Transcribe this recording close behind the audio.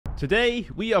Today,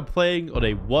 we are playing on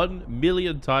a 1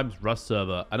 million times Rust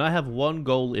server, and I have one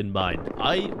goal in mind.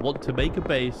 I want to make a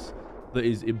base that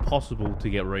is impossible to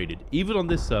get raided. Even on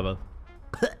this server.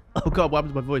 Oh god, what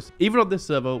happened to my voice? Even on this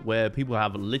server, where people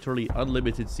have literally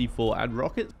unlimited C4 and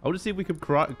rockets, I want to see if we can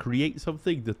create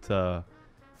something that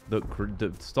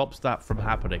stops that from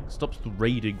happening. Stops the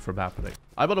raiding from happening.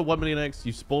 I'm on a 1 million X.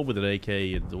 You spawn with an AK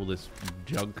and all this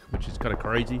junk, which is kind of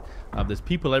crazy. There's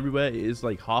people everywhere. It is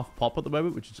like half pop at the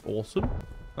moment, which is awesome.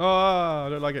 Oh, I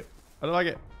don't like it. I don't like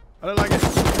it. I don't like it.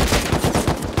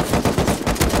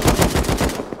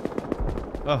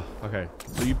 Oh, okay.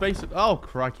 So you base it. Oh,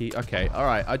 crikey. Okay. All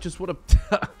right. I just want to.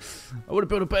 I want to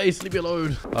build a base. Leave me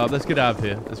alone. Let's get out of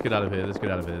here. Let's get out of here. Let's get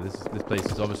out of here. This place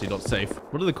is obviously not safe.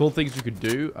 One of the cool things you can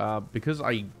do, because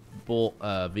I bought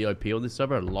VIP on this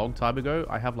server a long time ago,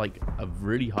 I have like a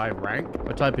really high rank. If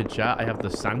I type in chat, I have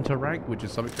the Santa rank, which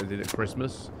is something I did at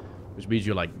Christmas, which means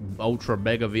you're like ultra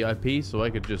mega VIP. So I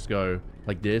could just go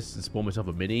like this and spawn myself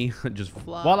a mini and just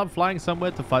fly. While I'm flying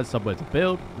somewhere to find somewhere to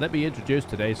build, let me introduce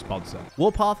today's sponsor.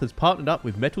 Warpath has partnered up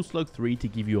with Metal Slug 3 to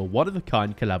give you a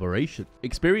one-of-a-kind collaboration.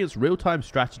 Experience real-time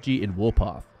strategy in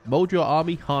Warpath. Mold your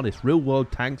army, harness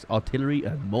real-world tanks, artillery,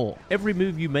 and more. Every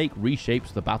move you make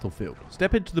reshapes the battlefield.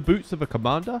 Step into the boots of a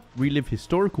commander, relive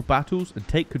historical battles, and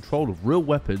take control of real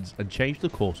weapons and change the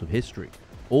course of history.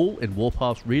 All in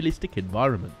Warpath's realistic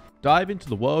environment. Dive into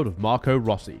the world of Marco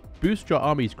Rossi. Boost your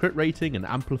army's crit rating and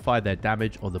amplify their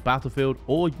damage on the battlefield,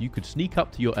 or you could sneak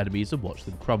up to your enemies and watch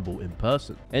them crumble in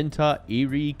person. Enter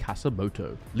Eri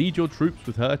Kasamoto. Lead your troops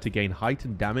with her to gain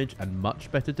heightened damage and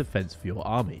much better defense for your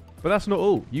army. But that's not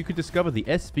all. You could discover the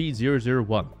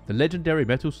SV001, the legendary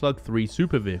Metal Slug 3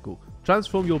 super vehicle.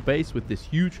 Transform your base with this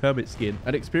huge hermit skin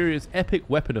and experience epic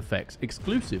weapon effects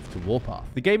exclusive to Warpath.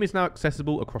 The game is now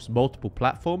accessible across multiple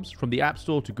platforms, from the App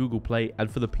Store to Google Play,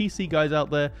 and for the PC guys out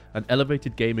there, an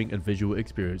elevated gaming and visual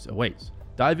experience awaits.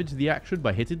 Dive into the action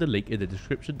by hitting the link in the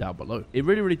description down below. It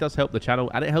really does help the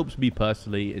channel, and it helps me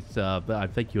personally. I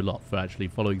thank you a lot for actually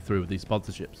following through with these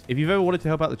sponsorships. If you've ever wanted to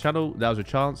help out the channel, now's your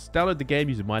chance. Download the game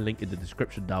using my link in the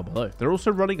description down below. They're also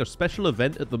running a special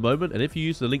event at the moment, and if you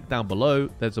use the link down below,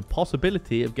 there's a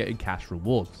possibility of getting cash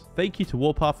rewards. Thank you to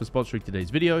Warpath for sponsoring today's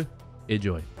video.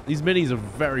 Enjoy. These minis are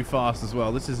very fast as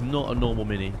well. This is not a normal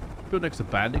mini. Built next to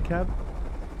bandit cab.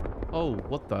 Oh,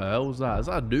 what the hell was that? Is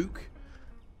that a nuke?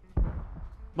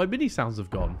 My mini sounds have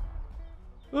gone.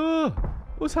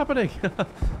 What's happening?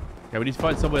 Okay, we need to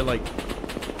find somewhere like...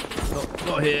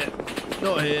 Not here.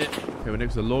 Not here. Okay, we're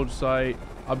next to the launch site.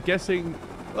 I'm guessing...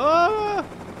 So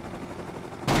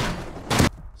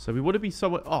we want to be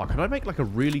somewhere... Oh, can I make like a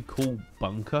really cool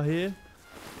bunker here?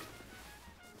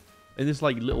 In this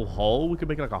like little hole? We could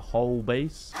make like a hole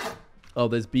base. Oh,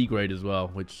 there's B grade as well,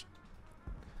 which...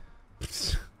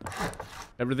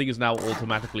 Everything is now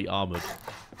automatically armored.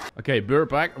 Okay, be right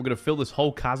back. I'm going to fill this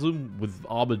whole chasm with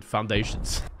armored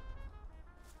foundations.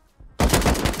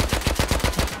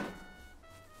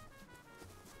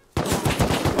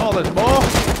 Oh, there's more.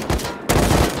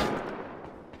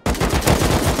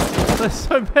 There's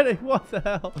so many. What the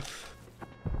hell?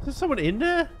 Is there someone in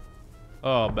there?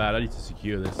 Oh, man. I need to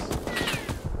secure this.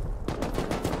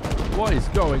 What is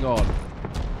going on?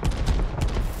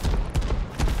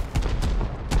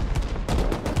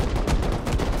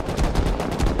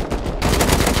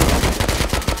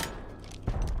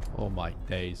 My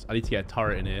days. I need to get a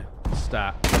turret in here.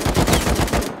 Stat.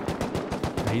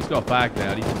 He's got a bag there.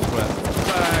 I need to just grab the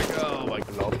bag. Oh my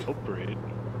god. Upgrade.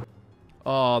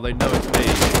 Oh, they know it's me.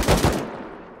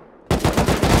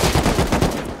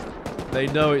 They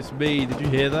know it's me. Did you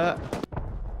hear that?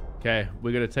 Okay,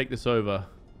 we're going to take this over.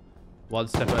 One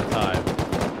step at a time.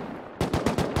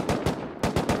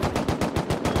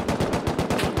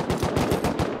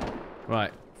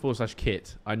 Right.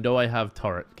 /kit. I know I have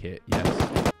turret kit. Yes.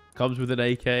 Comes with an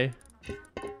AK.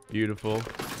 Beautiful.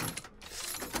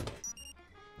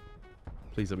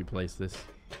 Please let me place this.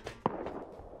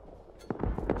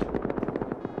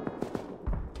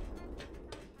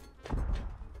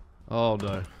 Oh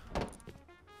no.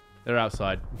 They're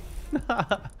outside.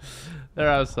 They're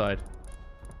outside.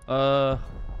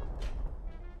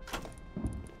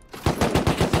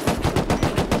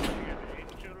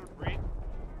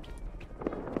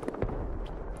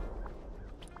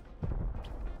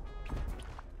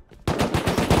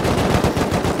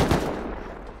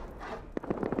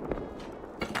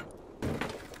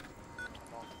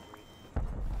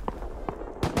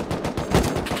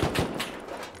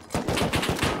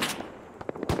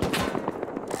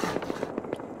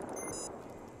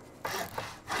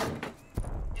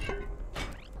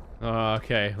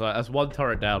 Okay, that's one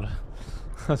turret down.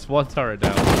 That's one turret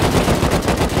down.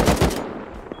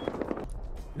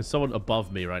 There's someone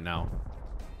above me right now.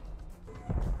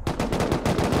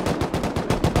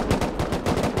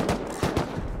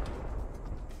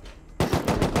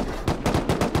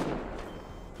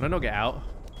 Can I not get out?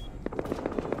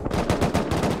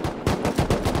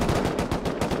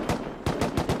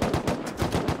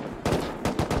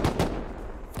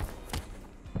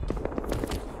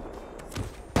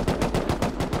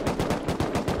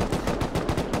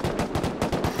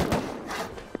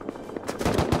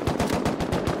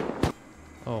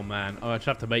 Oh man, I just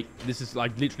have to make... This is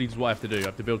like literally just what I have to do. I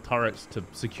have to build turrets to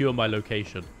secure my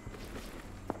location.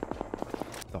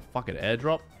 The fucking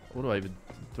airdrop? What do I even...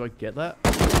 Do I get that?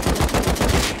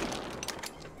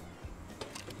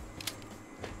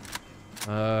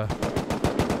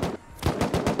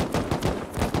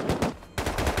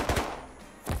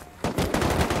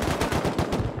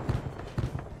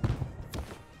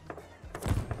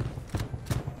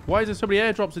 Why is there so many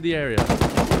airdrops in the area?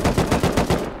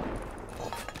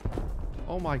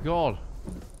 Oh my god.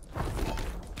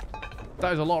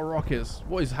 That is a lot of rockets.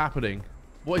 What is happening?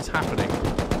 What is happening?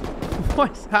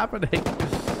 What is happening?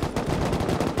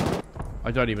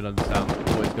 I don't even understand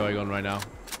what is going on right now.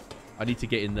 I need to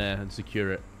get in there and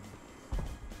secure it.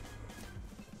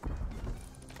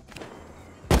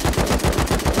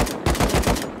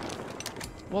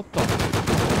 What the?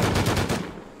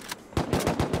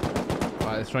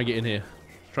 Alright, let's try and get in here.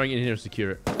 Let's try and get in here and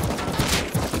secure it.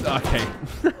 Okay.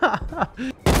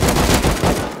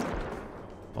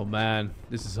 Oh man,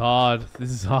 this is hard. This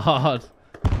is hard.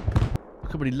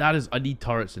 Look how many ladders. I need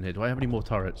turrets in here. Do I have any more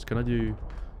turrets? Can I do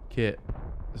kit?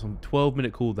 It's on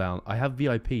 12-minute cooldown. I have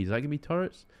VIPs. Does that give me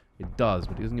turrets? It does,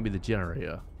 but it doesn't give me the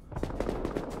generator.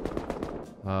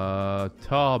 What are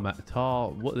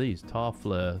these? Tar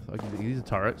flare. These are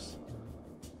turrets.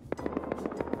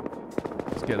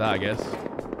 Let's get that, I guess.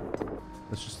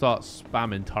 Let's just start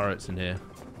spamming turrets in here.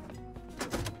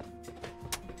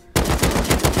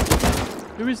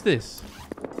 Who is this?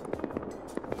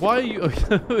 Why are you...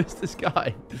 Who is this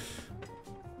guy?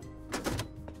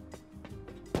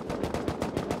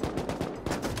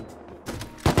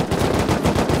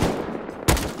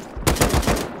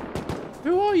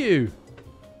 Who are you?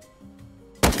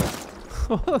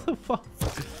 What the fuck?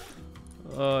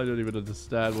 Oh, I don't even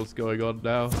understand what's going on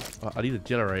now. I need a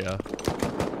generator.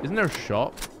 Isn't there a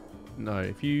shop? No,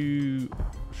 if you...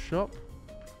 Shop?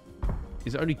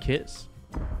 Is it only kits?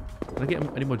 Can I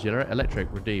get any more generator?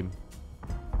 Electric, redeem.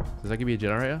 Does that give me a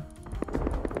generator?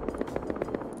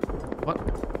 What?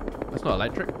 That's not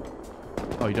electric.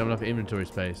 Oh, you don't have enough inventory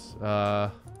space.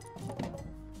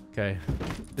 Okay.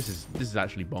 This is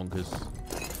actually bonkers.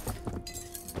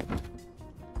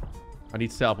 I need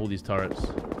to set up all these turrets.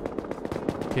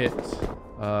 Kit.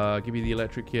 Give me the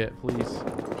electric kit, please.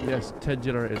 Yes, 10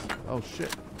 generators. Oh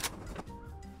shit.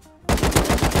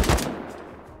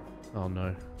 Oh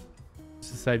no. It's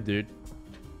the same dude.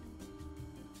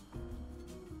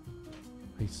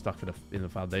 He's stuck in the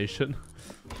foundation.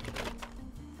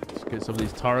 Let's get some of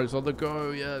these turrets on the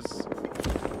go. Yes.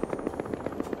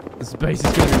 This base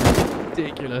is going to be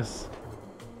ridiculous.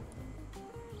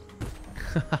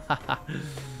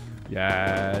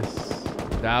 Yes.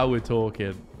 Now we're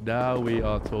talking. Now we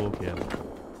are talking.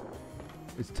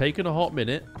 It's taken a hot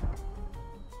minute.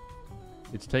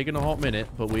 It's taken a hot minute,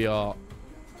 but we are...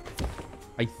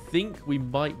 I think we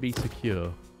might be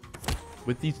secure.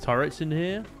 With these turrets in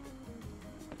here,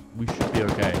 we should be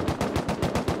okay.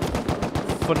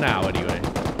 For now, anyway.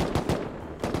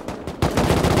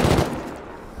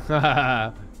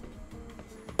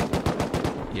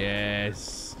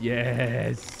 Yes.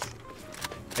 Yes.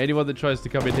 Anyone that tries to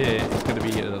come in here is going to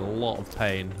be in a lot of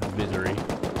pain and misery.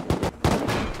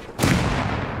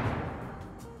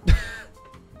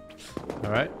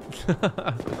 Alright.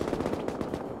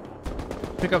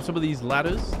 Pick up some of these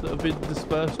ladders that have been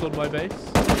dispersed on my base.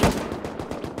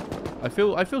 I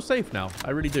feel safe now.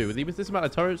 I really do. With this amount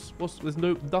of turrets, there's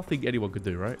nothing anyone could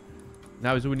do, right?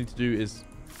 Now all we need to do is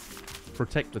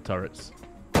protect the turrets.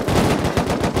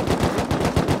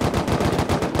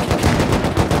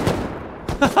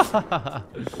 I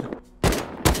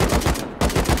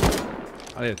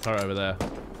need a turret over there.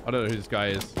 I don't know who this guy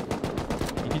is.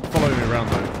 He keeps following me around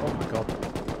though. Oh my god.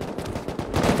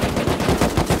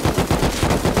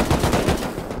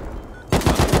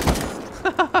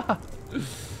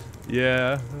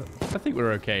 Yeah, I think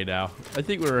we're okay now. I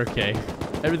think we're okay.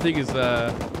 Everything is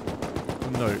no.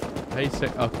 Hey,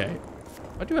 okay.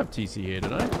 I do have TC here,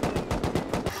 don't I?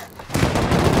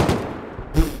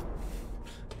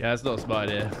 Yeah, that's not a smart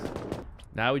idea.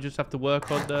 Now we just have to work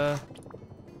on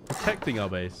protecting our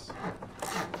base.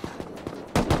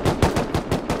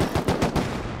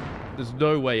 There's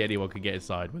no way anyone can get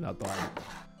inside without dying.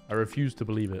 I refuse to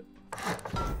believe it.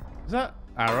 Is that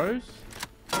arrows?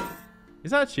 Is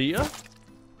that a cheater?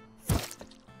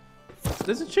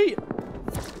 There's a cheat.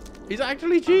 He's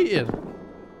actually cheating.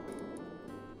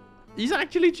 He's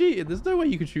actually cheating. There's no way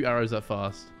you can shoot arrows that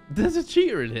fast. There's a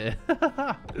cheater in here.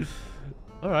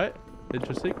 All right.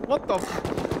 Interesting. What the?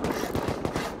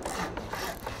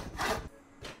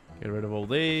 Get rid of all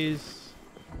these.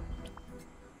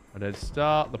 And then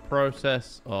start the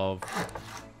process of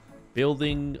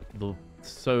building the...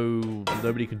 So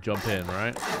nobody can jump in,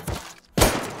 right?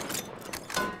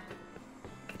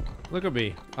 Look at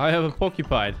me. I have a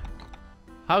porcupine.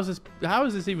 How is this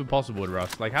even possible in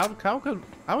Rust? Like, how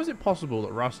is it possible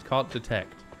that Rust can't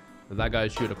detect that guy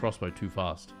is shooting a crossbow too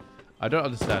fast? I don't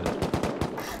understand it.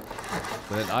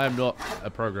 But then I am not a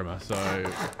programmer, so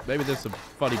maybe there's some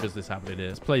funny business happening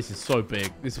here. This place is so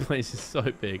big. This place is so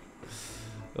big.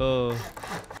 Oh.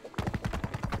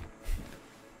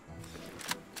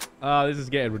 This is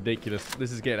getting ridiculous.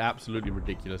 This is getting absolutely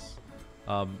ridiculous.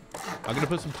 I'm gonna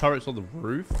put some turrets on the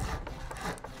roof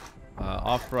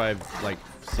after I've like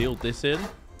sealed this in,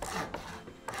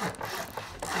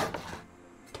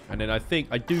 and then I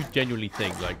do genuinely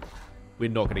think like we're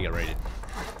not gonna get raided.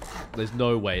 There's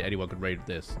no way anyone could raid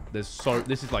this. This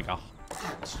is like a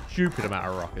stupid amount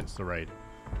of rockets to raid.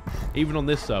 Even on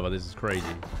this server, this is crazy.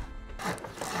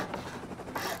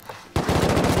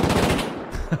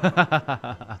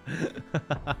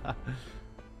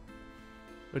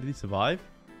 Where did he survive?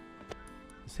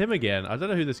 It's him again. I don't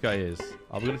know who this guy is.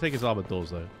 I'm going to take his armored doors,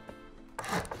 though.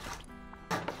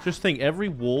 Just think, every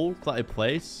wall that I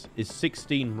place is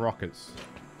 16 rockets.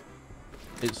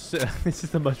 This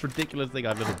is the most ridiculous thing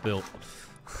I've ever built.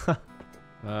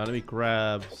 Let me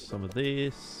grab some of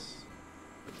this.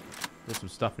 There's some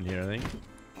stuff in here, I think.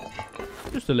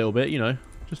 Just a little bit, you know.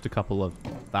 Just a couple of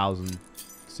thousand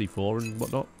C4 and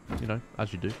whatnot. You know,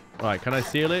 as you do. Alright, can I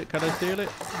seal it? Can I seal it?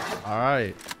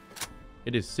 Alright.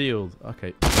 It is sealed.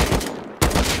 Okay.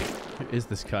 Who is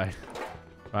this guy?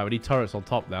 Alright, we need turrets on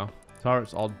top now.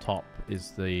 Turrets on top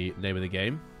is the name of the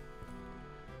game.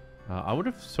 I wonder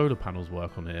if solar panels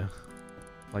work on here.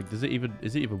 Like, is it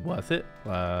even worth it?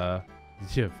 Yeah,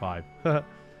 5.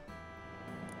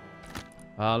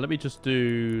 Let me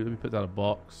put down a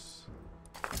box.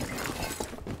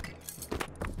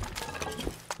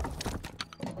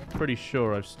 Pretty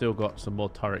sure I've still got some more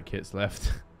turret kits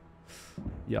left.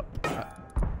 Yep.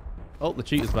 Oh, the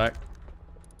cheater's back.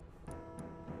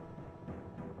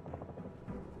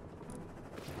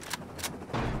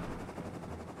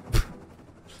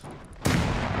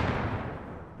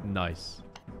 Nice.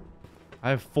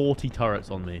 I have 40 turrets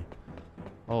on me.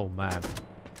 Oh, man.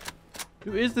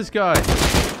 Who is this guy?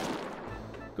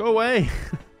 Go away.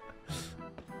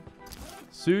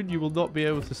 Soon you will not be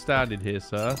able to stand in here,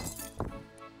 sir.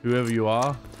 Whoever you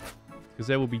are. Because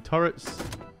there will be turrets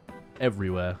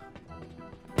everywhere.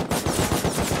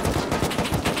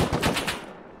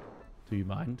 Do you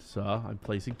mind, sir? I'm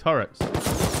placing turrets.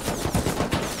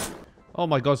 Oh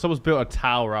my god, someone's built a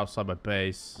tower outside my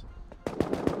base.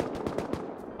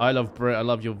 I love Brit. I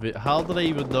love your How did I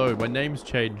even know? My name's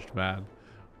changed, man.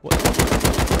 What?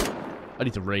 I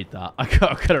need to raid that. I'm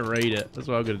gonna raid it. That's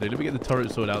what I'm gonna do. Let me get the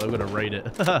turret sword out. I'm gonna raid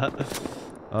it. How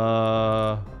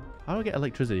do I get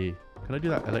electricity? Can I do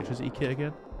that electricity kit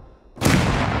again?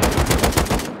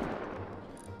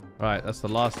 Right, that's the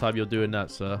last time you're doing that,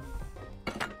 sir.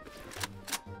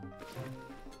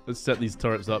 Let's set these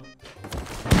turrets up.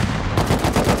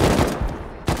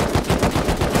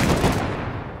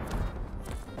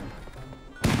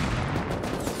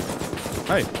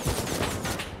 Hey.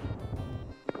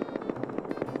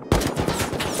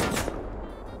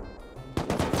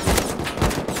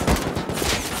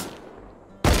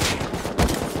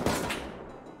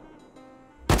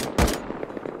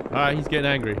 Alright, he's getting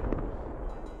angry.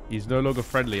 He's no longer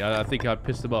friendly. I think I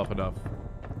pissed him off enough.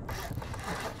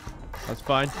 That's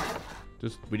fine.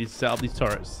 Just, we need to set up these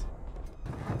turrets.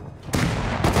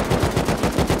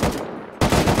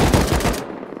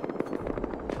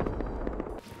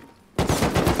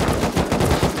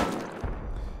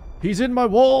 He's in my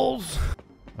walls!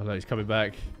 Oh no, he's coming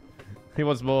back. He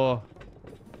wants more.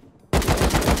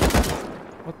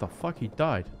 What the fuck? He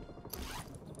died.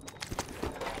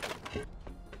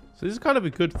 So this is kind of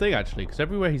a good thing, actually, because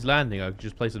everywhere he's landing, I can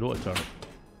just place an auto turret.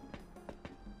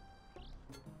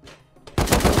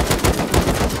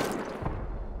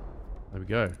 There we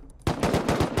go.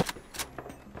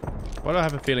 Why do I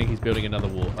have a feeling he's building another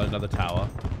wall, another tower?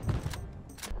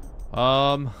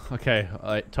 Okay.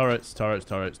 Turrets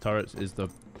is the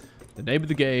name of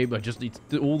the game. I just need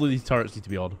to, all of these turrets need to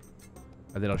be on,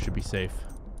 and then I should be safe.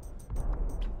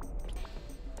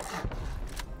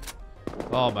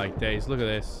 Oh my days, look at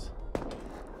this.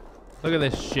 Look at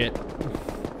this shit.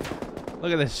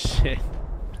 Look at this shit.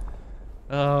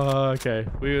 Oh, okay.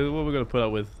 What are we going to put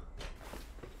up with?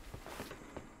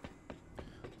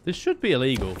 This should be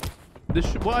illegal.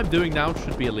 What I'm doing now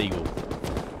should be illegal.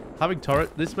 Having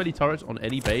this many turrets on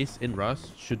any base in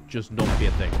Rust should just not be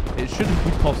a thing. It shouldn't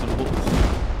be possible.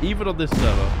 Even on this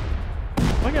server.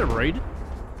 Am I getting raided?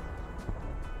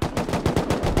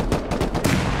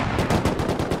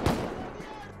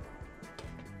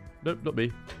 Nope, not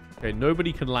me. Okay,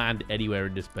 nobody can land anywhere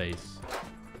in this base.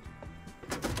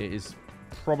 It is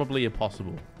probably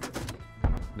impossible.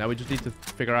 Now we just need to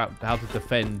figure out how to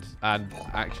defend and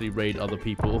actually raid other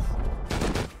people.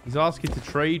 He's asking to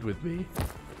trade with me.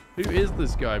 Who is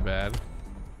this guy, man?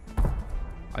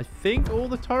 I think all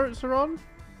the turrets are on.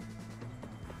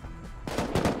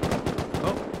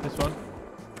 Oh, this one.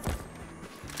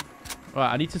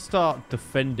 Alright, I need to start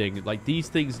defending. Like, these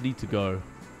things need to go.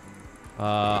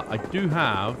 I do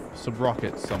have some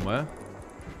rockets somewhere.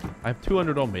 I have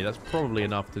 200 on me. That's probably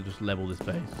enough to just level this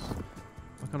base.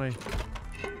 How can I...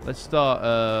 Let's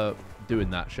start doing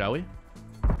that, shall we?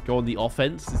 Go on the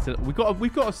offense. We've got a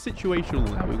situational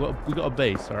now. We've got a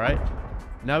base, all right?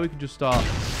 Now we can just start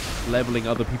leveling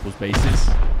other people's bases.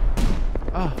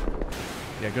 Ah.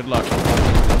 Yeah, good luck.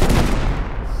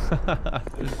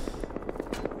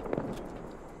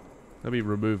 Let me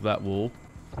remove that wall.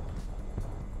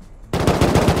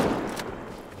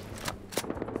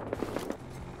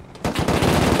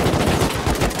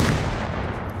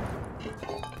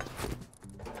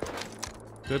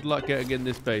 Good luck getting in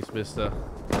this base, mister.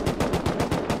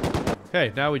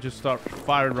 Okay, now we just start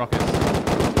firing rockets.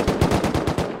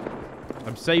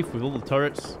 I'm safe with all the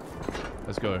turrets.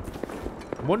 Let's go.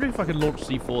 I'm wondering if I can launch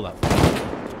C4 that far.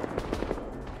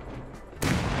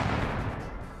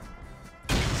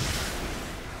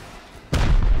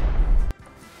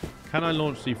 Can I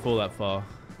launch C4 that far?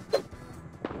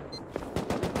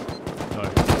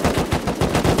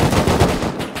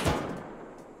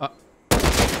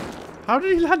 How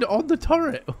did he land on the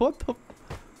turret? What the...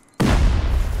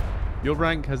 Your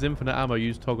rank has infinite ammo.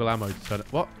 Use toggle ammo to turn it.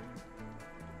 What?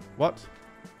 What?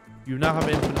 You now have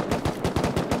infinite...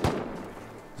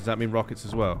 Does that mean rockets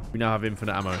as well? We now have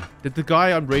infinite ammo. Did the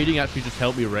guy I'm raiding actually just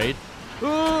help me raid?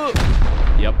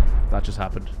 Yep, that just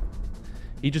happened.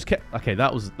 He just kept... Okay,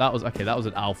 that was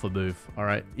an alpha move. All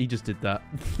right, he just did that.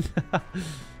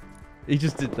 He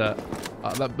just did that.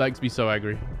 That makes me so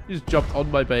angry. He just jumped on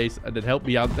my base and then helped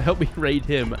me out, helped me raid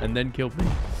him, and then killed me.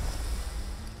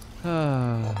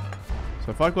 So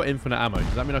if I've got infinite ammo,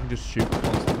 does that mean I can just shoot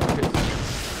constant rockets?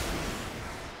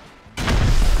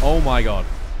 Oh my god.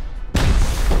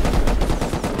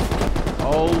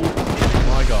 Oh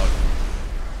my god.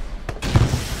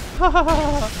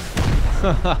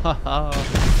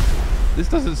 This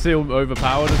doesn't seem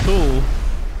overpowered at all.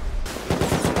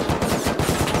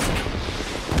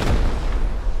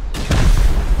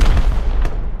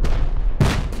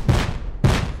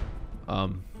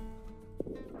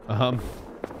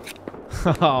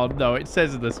 Oh no, it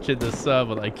says in this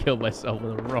server that I killed myself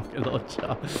with a rocket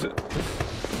launcher.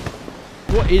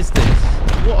 What is this?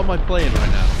 What am I playing right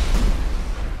now?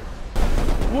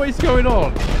 What is going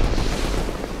on?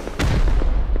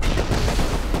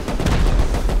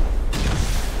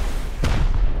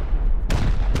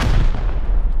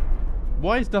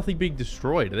 Why is nothing being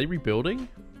destroyed? Are they rebuilding?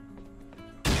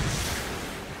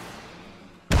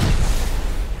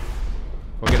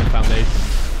 We're getting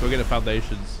foundations. We're getting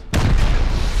foundations.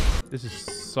 This is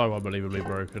so unbelievably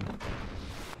broken.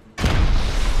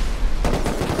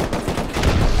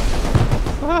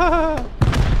 Ah!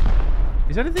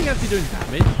 Is anything actually doing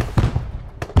damage?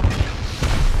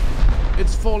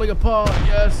 It's falling apart,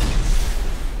 yes.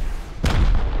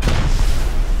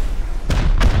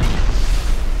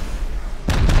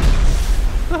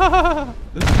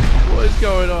 What is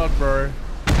going on, bro?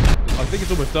 I think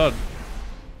it's almost done.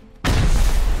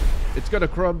 It's gonna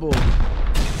crumble.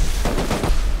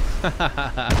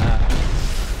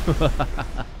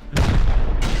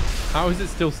 How is it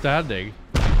still standing?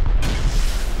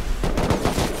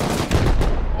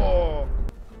 Oh,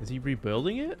 is he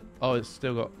rebuilding it? Oh, it's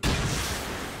still got...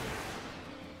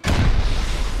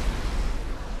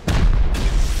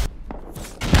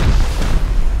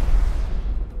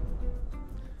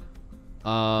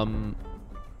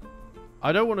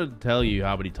 I don't want to tell you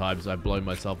how many times I've blown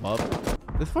myself up.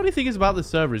 The funny thing is about this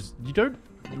server is you don't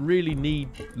really need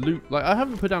loot. Like, I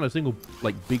haven't put down a single,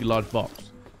 like, big, large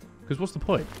box. Because what's the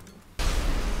point?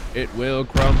 It will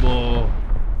crumble.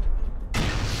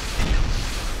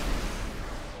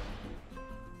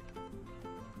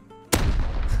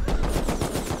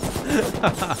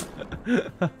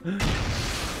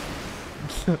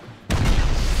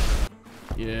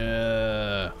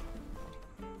 Yeah.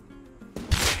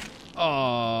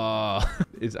 Oh,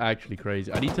 it's actually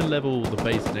crazy. I need to level the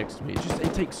base next to me. It's just,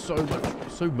 it takes so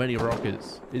many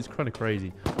rockets. It's kind of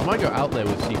crazy. I might go out there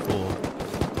with C4.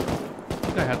 I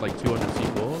think I had like 200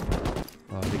 C4.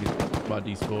 Oh, I think it might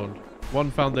despawned.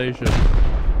 One foundation.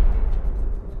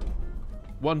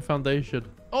 One foundation.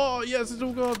 Oh, yes, it's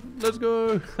all gone. Let's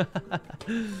go.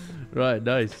 Right,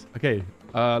 nice. Okay,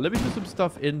 let me put some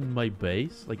stuff in my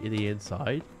base, like in the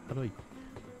inside. How do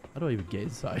I even get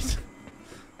inside?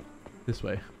 This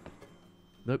way.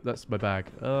 Nope, that's my bag.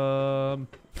 I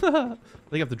think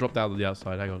I have to drop down on the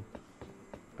outside. Hang on.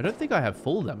 I don't think I have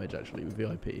full damage, actually, with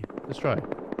VIP. Let's try.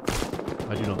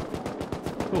 I do not.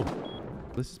 Cool.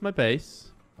 This is my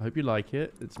base. I hope you like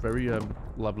it. It's very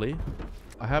lovely.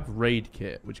 I have raid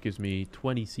kit, which gives me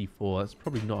 20 C4. That's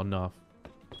probably not enough.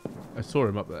 I saw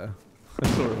him up there. I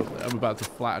saw him up there. I'm about to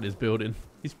flatten his building.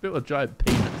 He's built a giant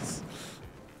penis.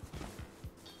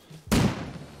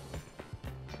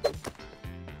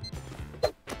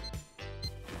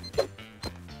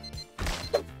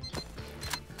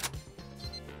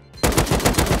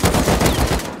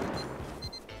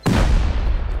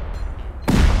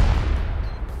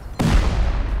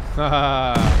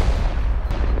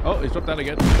 Oh, he's dropped down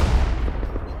again.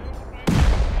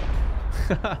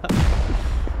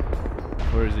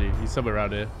 Where is he? He's somewhere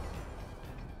around here.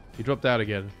 He dropped down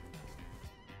again.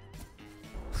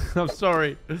 I'm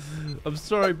sorry. I'm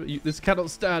sorry, but this cannot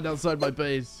stand outside my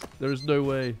base. There is no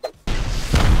way.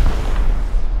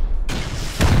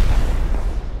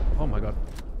 Oh my god.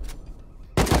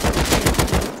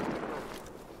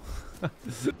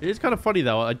 It is kind of funny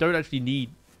though. I don't actually need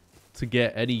to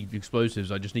get any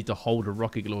explosives. I just need to hold a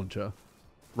rocket launcher.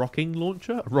 Rocking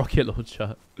launcher? A rocket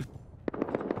launcher.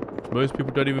 Most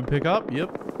people don't even pick up. Yep.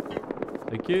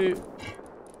 Thank you.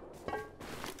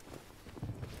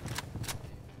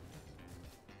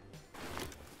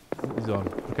 He's on.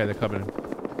 Okay, they're coming.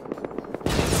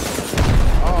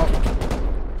 Oh.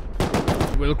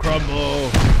 Will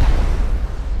crumble.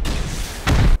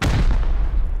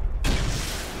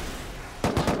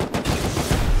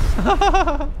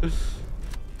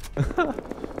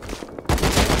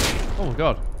 Oh my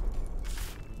god.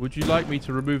 Would you like me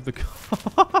to remove the car?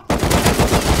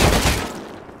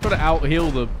 Trying to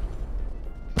out-heal them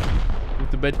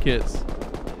with the med kits.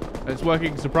 And it's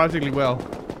working surprisingly well.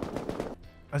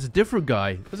 That's a different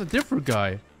guy. That's a different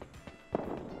guy.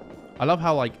 I love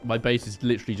how, like, my base is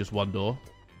literally just one door.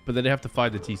 But then they have to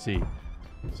find the TC.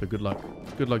 So good luck.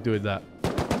 Good luck doing that.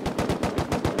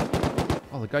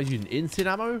 Oh, the guy's using instant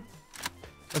ammo?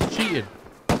 That's cheating.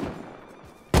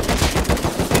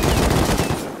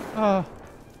 Ah.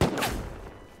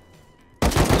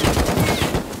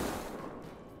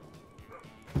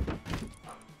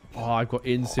 Oh, I've got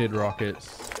instant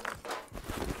rockets.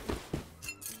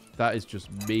 That is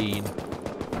just mean.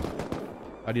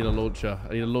 I need a launcher.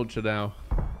 I need a launcher now.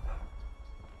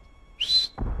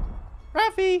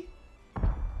 Raffy!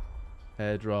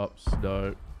 Airdrops.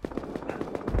 No.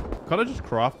 Can't I just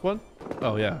craft one?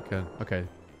 Oh, yeah, I can. Okay.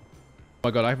 Oh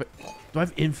my god, do I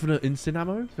have infinite instant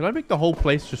ammo? Can I make the whole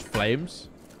place just flames?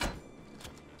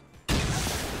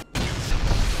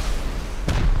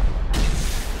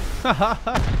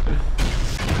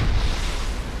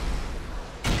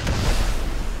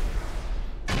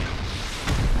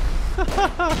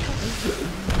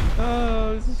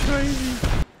 Oh, this is crazy.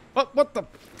 Oh, what the?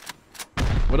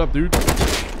 What up, dude?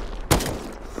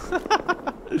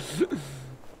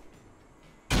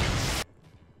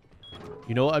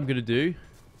 You know what I'm gonna do?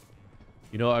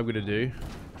 You know what I'm gonna do?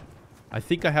 I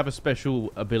think I have a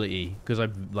special ability because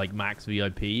I'm like max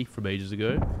VIP from ages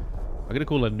ago. I'm gonna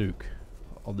call a nuke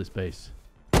on this base.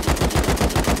 Let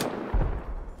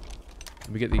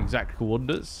me get the exact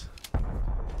coordinates.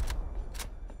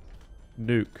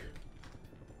 Nuke.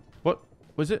 What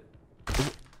was it?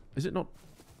 Is it not?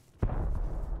 I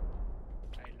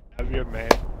love you, man.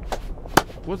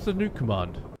 What's the nuke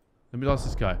command? Let me ask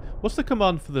this guy. What's the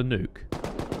command for the nuke?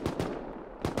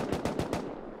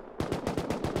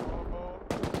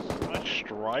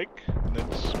 Strike,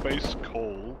 then space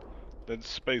coal, then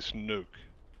space nuke.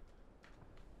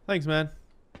 Thanks, man.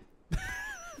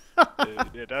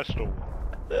 Yeah, that's the one.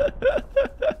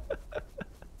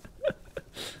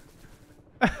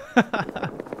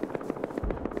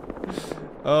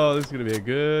 Oh, this is gonna be a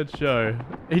good show.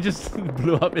 He just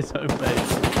blew up his own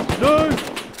face. No!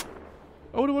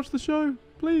 I want to watch the show,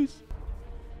 please.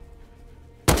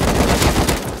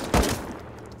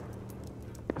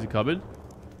 Is he coming?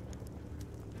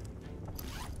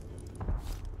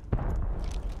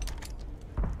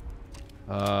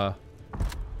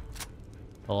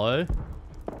 Hello?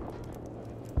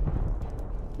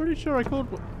 Pretty sure I called...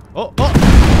 Oh!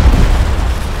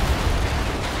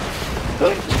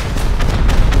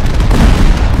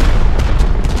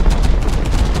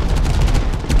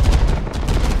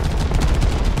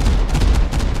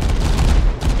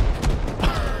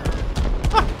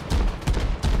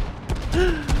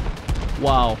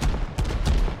 Wow.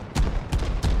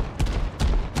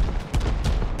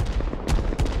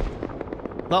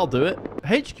 That'll do it.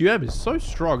 HQM is so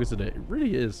strong, isn't it? It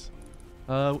really is.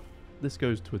 This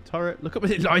goes to a turret. Look how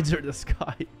many lines are in the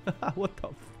sky. What the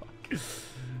fuck?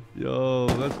 Yo,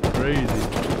 that's crazy.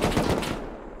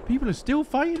 People are still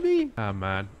fighting me? Ah,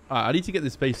 man. I need to get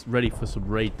this base ready for some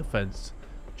raid defense.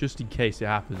 Just in case it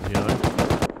happens, you know?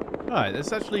 Alright,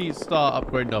 let's actually start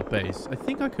upgrading our base. I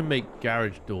think I can make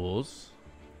garage doors.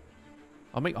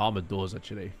 I'll make armored doors,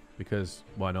 actually. Because,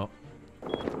 why not?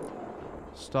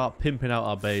 Start pimping out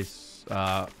our base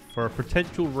for a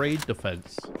potential raid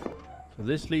defense. So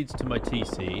this leads to my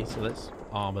TC. So let's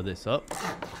armor this up.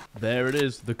 There it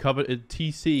is, the coveted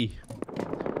TC.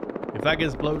 If that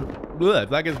gets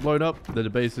blown up, then the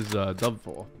base is done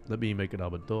for. Let me make an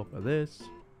armored door for this.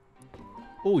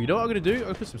 Oh, you know what I'm gonna do? I'm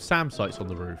gonna put some SAM sites on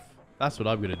the roof. That's what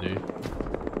I'm gonna do.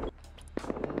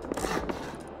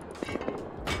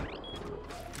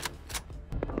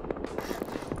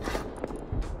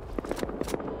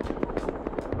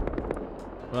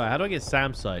 Alright, how do I get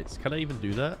SAM sites? Can I even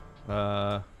do that?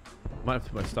 Might have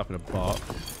to put my stuff in a box.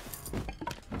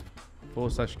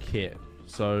 /kit.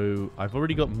 So I've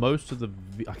already got most of the...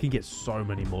 I can get so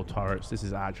many more turrets. This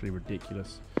is actually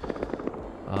ridiculous.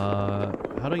 How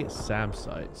do I get SAM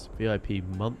sites? VIP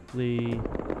monthly.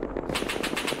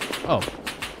 Oh,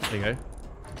 there you go.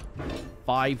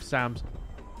 5 SAMs.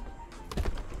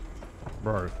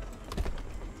 Bro.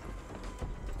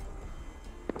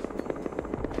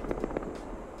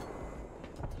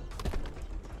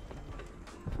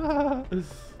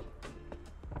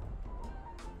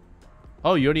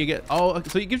 Oh, you only get... Oh,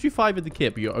 so it gives you 5 in the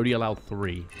kit, but you're only allowed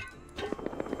 3.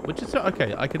 Which is...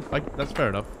 Okay, that's fair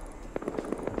enough.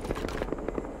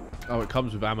 Oh, it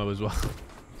comes with ammo as well.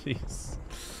 Jeez.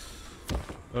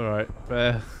 Alright,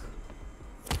 fair.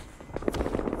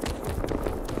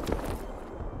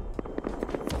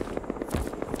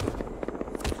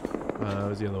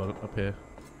 Where's the other one? Up here.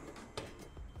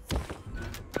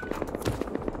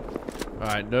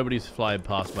 Alright, nobody's flying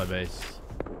past my base.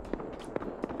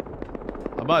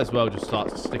 I might as well just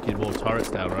start sticking more turrets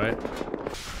down, right?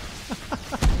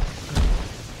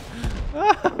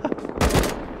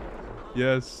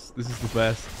 Yes, this is the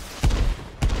best.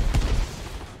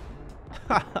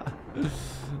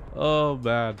 Oh,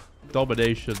 man.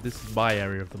 Domination. This is my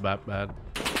area of the map, man.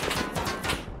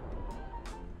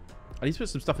 I need to put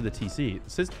some stuff in the TC.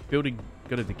 It says building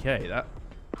gonna decay.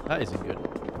 That isn't good.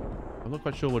 I'm not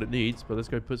quite sure what it needs, but let's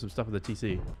go put some stuff in the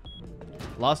TC.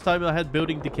 Last time I had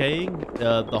building decaying,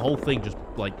 the whole thing just,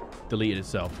 like, deleted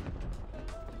itself.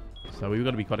 So we've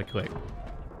got to be quite quick.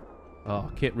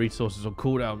 Oh, kit resources on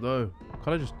cooldown. No.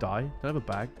 Can't I just die? Can I have a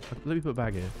bag? Let me put a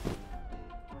bag here.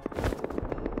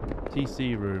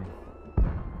 TC room.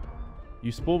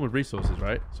 You spawn with resources,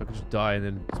 right? So I can just die and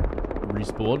then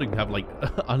respawn and have, like,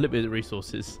 unlimited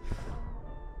resources.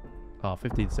 Oh,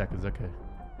 15 seconds. Okay.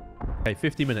 Okay,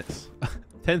 50 minutes.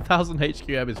 10,000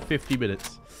 HQM is 50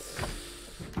 minutes.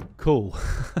 Cool.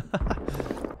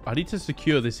 I need to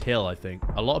secure this hill, I think.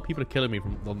 A lot of people are killing me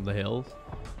from on the hills.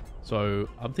 So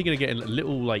I'm thinking of getting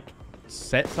little, like,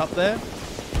 sets up there.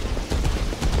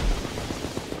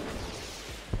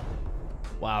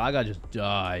 Wow, that guy just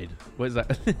died. Where's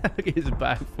that? Look at his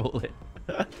back falling.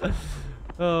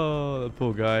 Oh, the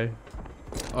poor guy.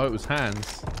 Oh, it was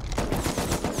hands.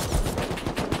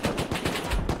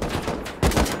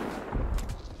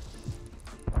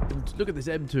 Look at this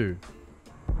M2.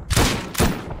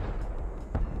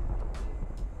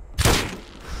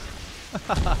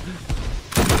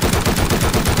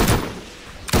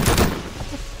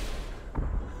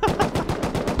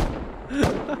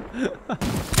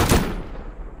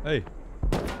 Hey.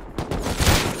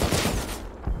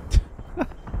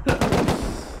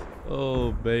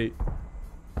 Oh, mate.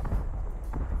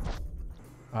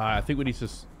 I think we need to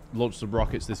launch some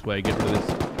rockets this way. Get rid of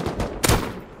this.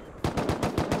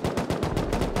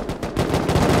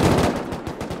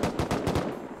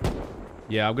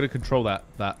 Yeah, I'm going to control that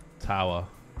tower.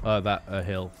 That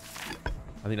hill.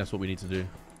 I think that's what we need to do.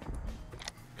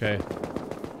 Okay.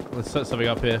 Let's set something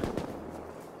up here.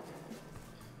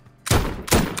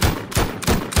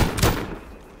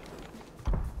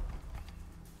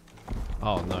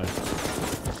 Oh, no.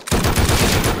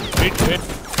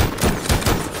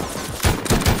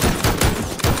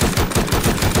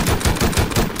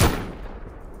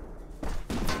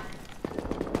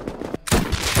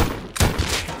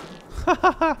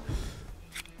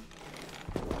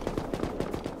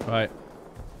 Right.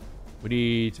 We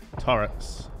need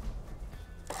turrets.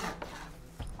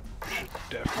 Should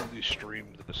definitely stream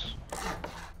this.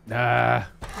 Nah.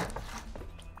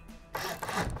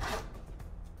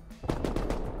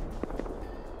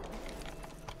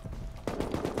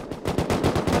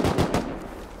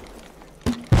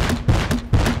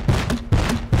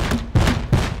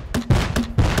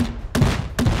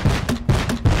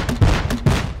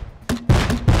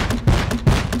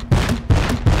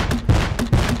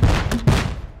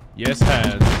 Yes,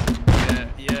 hands. Yeah,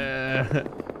 yeah.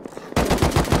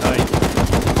 Nice.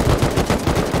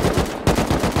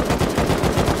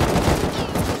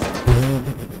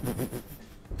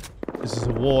 This is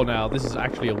a war now. This is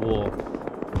actually a war.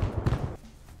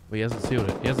 But he hasn't sealed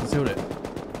it. He hasn't sealed it.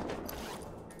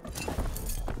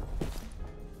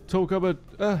 Tool cupboard.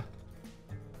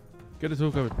 Get a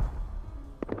tool cupboard.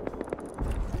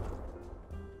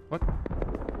 What?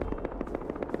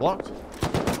 Locked?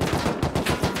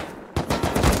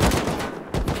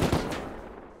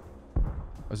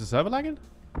 Is the server lagging?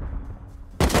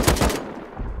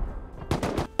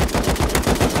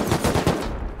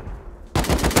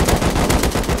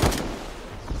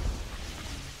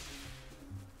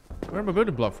 Where am I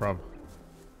building block from?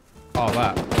 Oh,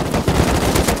 that.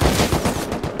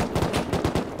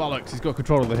 Bollocks, he's got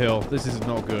control of the hill. This is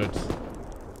not good.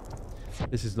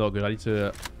 This is not good. I need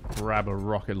to grab a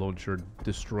rocket launcher and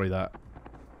destroy that.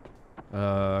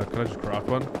 Can I just craft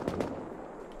one?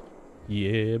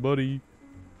 Yeah, buddy.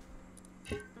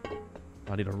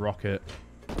 I need a rocket.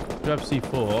 Do I have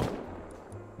C4?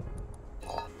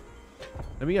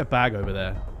 Let me get a bag over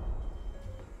there.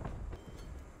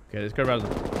 Okay, let's go around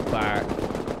the back.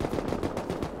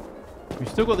 We've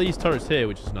still got these turrets here,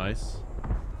 which is nice.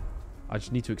 I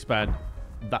just need to expand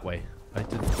that way. I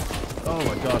didn't. Oh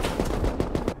my god.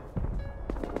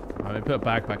 Alright, let me put a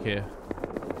bag back here.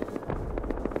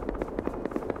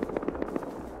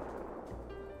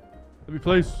 Let me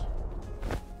place.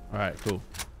 Alright, cool.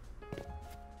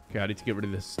 Okay, I need to get rid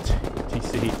of this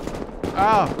TC.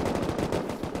 Ah!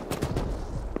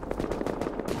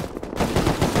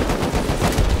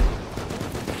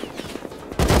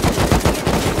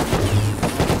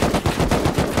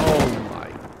 Oh my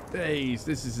days,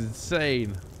 this is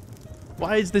insane.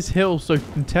 Why is this hill so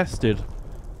contested?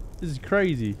 This is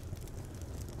crazy.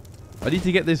 I need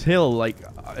to get this hill, like...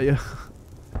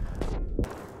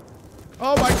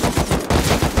 Oh my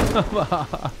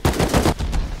god!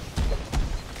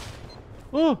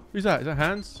 Oh, who's that? Is that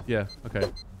Hans? Yeah,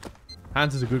 okay.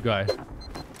 Hans is a good guy.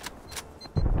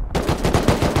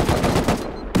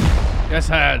 Yes,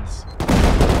 Hans!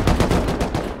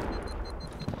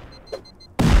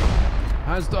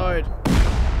 Hans died!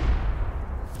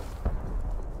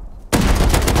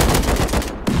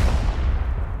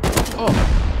 Oh!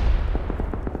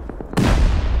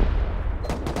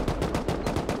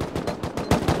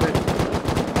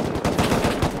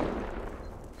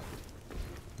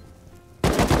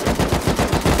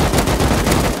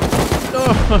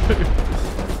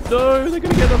 No, they're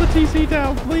gonna get another TC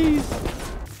down, please.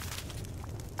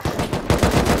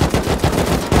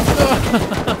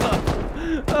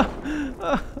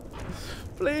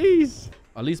 Please.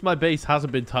 At least my base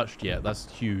hasn't been touched yet. That's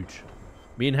huge.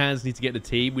 Me and Hans need to get the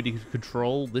team. We need to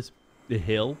control the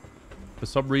hill. For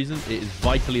some reason, it is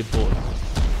vitally important.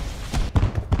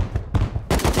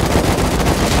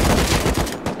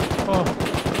 Oh.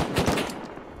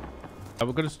 And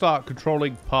we're going to start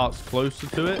controlling parts closer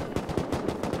to it.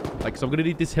 Like, so I'm going to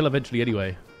need this hill eventually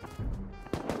anyway.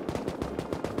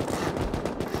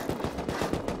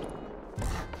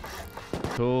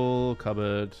 Tool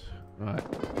cupboard. Right,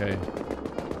 okay.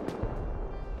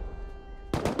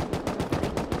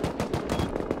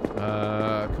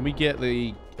 Can we get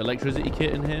the electricity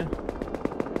kit in here?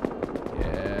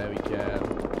 Yeah, we can.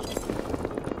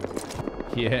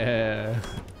 Yeah.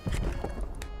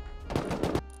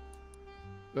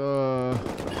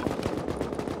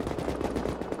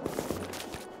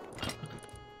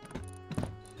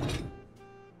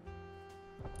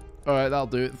 Alright, that'll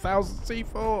do it. 1000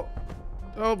 C4.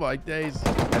 Oh my days.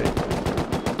 Okay.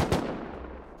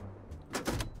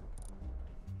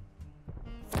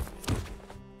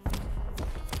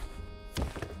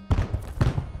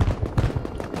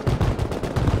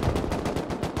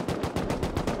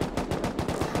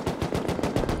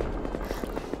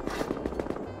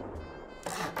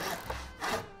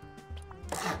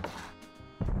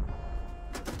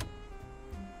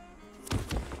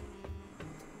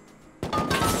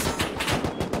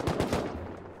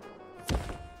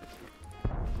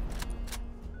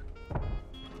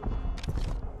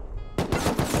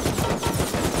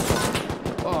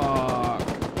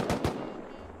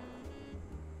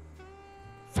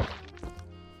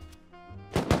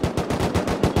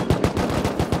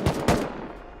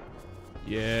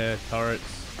 turrets.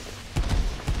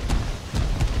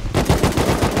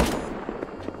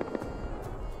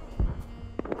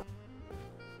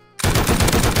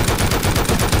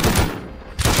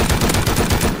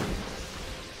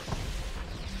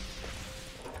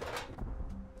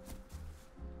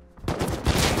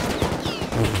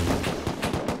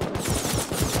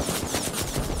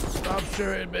 Stop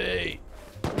shooting me!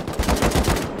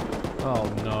 Oh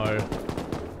no.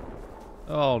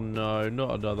 Oh no,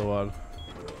 not another one.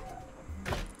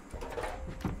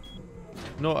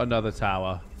 Not another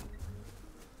tower.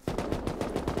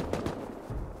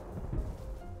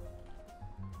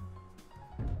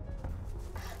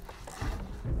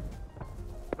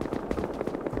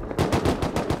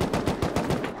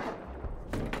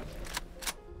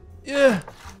 Yeah.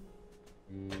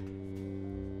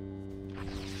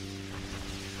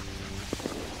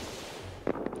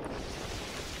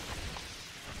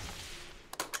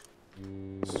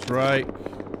 Strike.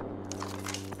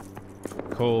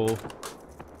 Cool.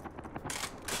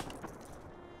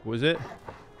 What is it?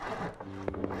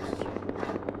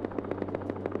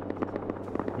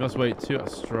 You must wait to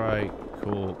strike.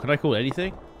 Cool. Can I call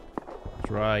anything?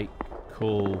 Strike.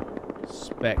 Cool.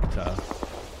 Spectre.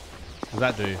 What does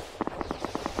that do?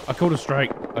 I called a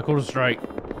strike. I called a strike.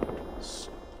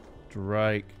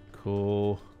 Strike.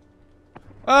 Cool.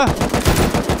 Ah!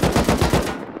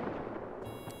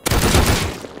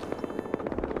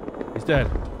 He's dead.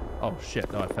 Oh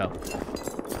shit, no, I fell.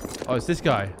 Oh, it's this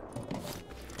guy.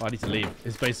 Oh, I need to leave.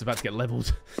 His base is about to get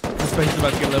leveled. His base is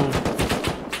about to get leveled.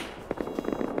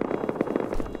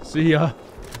 See ya.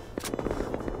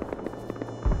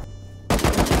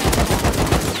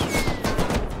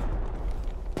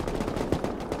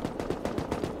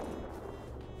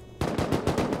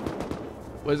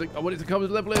 Where's it? I want it to come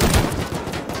and level him.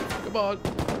 Come on.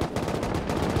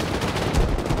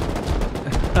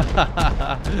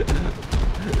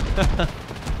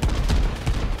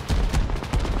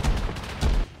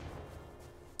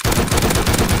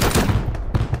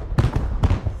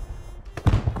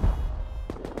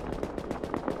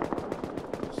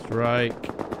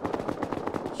 Strike.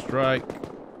 Strike.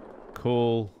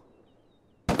 Cool.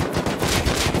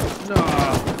 No.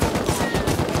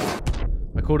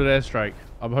 I called an airstrike.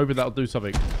 I'm hoping that'll do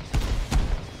something.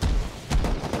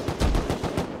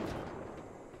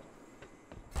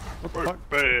 What the fuck?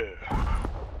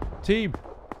 Team.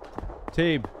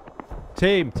 Team.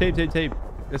 Team. Team. Team. Team.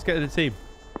 Let's get to the team.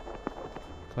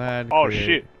 Clan. Oh create.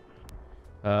 shit.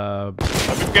 Let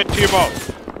me get team up.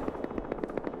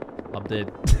 I'm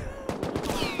dead.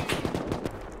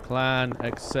 Clan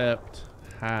accept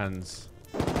hands.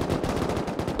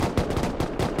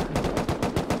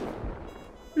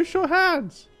 You show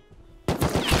hands.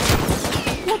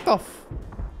 What the f?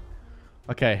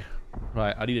 Okay.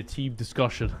 Right, I need a team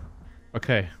discussion.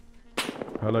 Okay.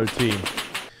 Hello, team.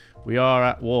 We are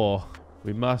at war.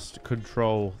 We must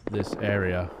control this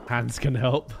area. Hands can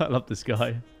help. I love this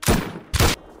guy.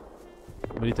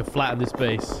 We need to flatten this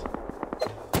base.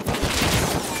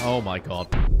 Oh my god.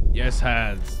 Yes,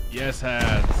 hands. Yes,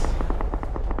 hands.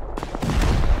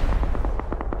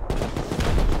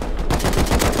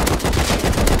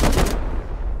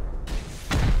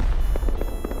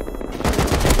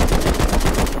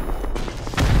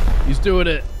 He's doing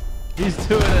it. He's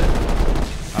doing it.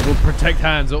 I will protect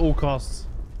hands at all costs.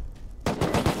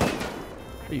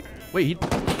 Wait, he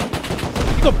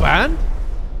got banned?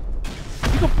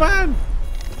 He got banned.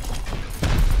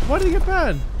 Why did he get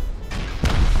banned?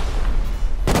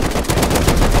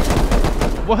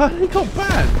 Why did he got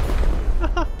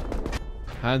banned?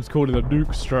 Hands called it a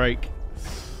nuke strike.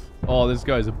 Oh, this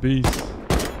guy's a beast.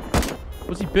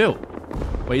 What's he built?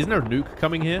 Wait, isn't there a nuke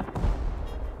coming here?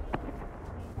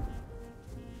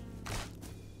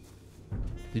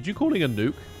 Did you call it a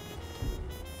nuke?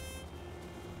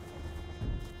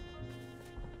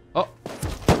 Oh.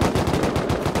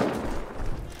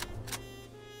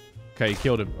 Okay, you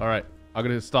killed him. Alright. I'm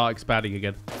going to start expanding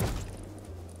again.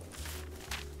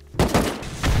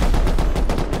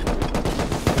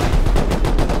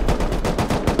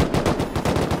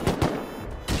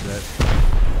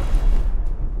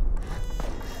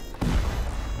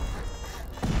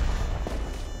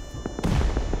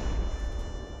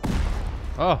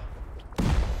 Oh.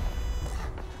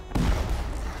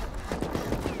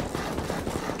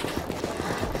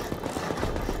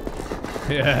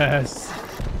 Yes.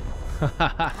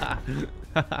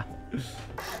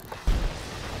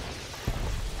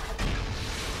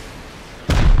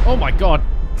 Oh my god.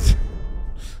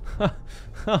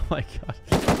 Oh my god.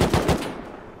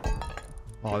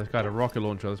 Oh, this guy had a rocket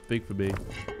launcher. That's big for me.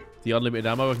 The unlimited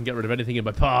ammo, I can get rid of anything in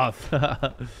my path.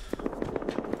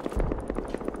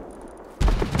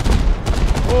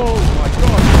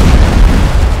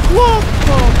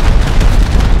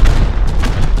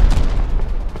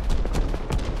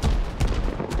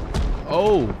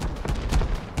 Oh.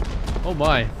 Oh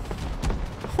my.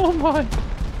 Oh my.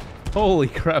 Holy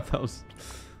crap, that was...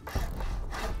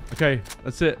 Okay,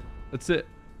 that's it. That's it.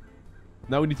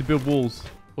 Now we need to build walls.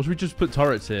 Or should we just put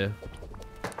turrets here?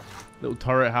 Little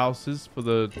turret houses for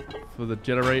the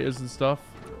generators and stuff.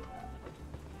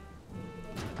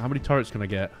 How many turrets can I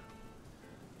get?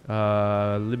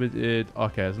 Limited.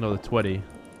 Okay, there's another 20.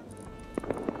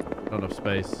 Not enough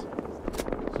space.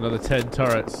 It's another 10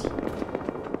 turrets.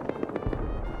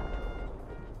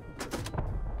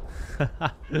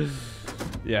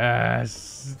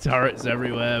 Yes, turrets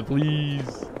everywhere,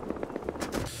 please.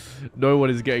 No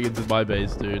one is getting into my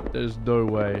base, dude. There's no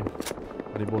way.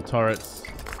 I need more turrets.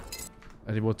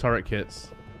 I need more turret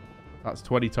kits. That's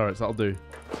 20 turrets. That'll do.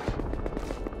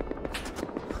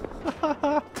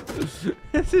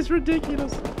 This is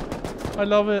ridiculous. I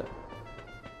love it.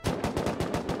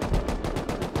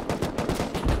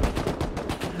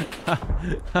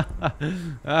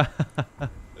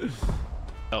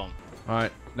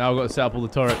 Alright, now I've got to set up all the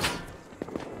turrets.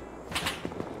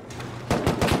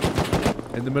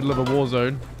 In the middle of a war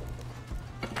zone.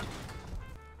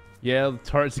 Yeah, the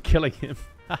turrets are killing him.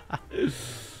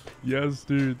 Yes,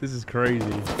 dude, this is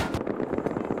crazy.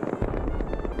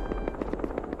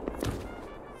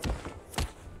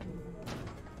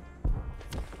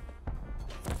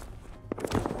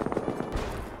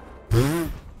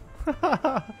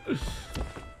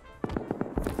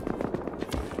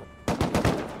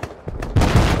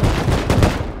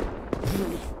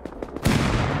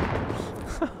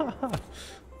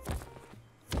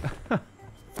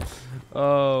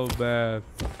 Oh man,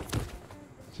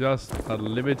 just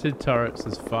unlimited turrets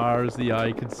as far as the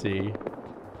eye can see.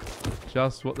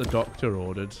 Just what the doctor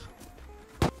ordered.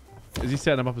 Is he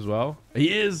setting them up as well?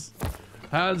 He is.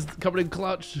 Hands coming in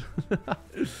clutch.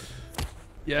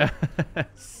 Yes.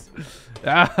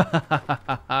 But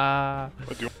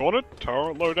do you want a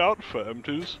turret loadout for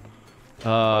M2s?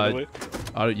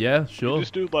 Yeah, sure. You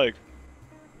just do like,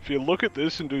 if you look at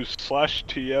this and do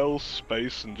 /TL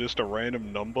space and just a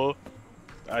random number.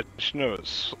 Actually, no,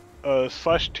 it's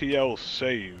 /TL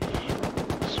save,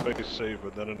 space save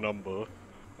and then a number,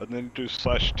 and then do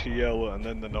 /TL and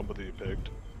then the number that you picked.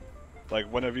 Like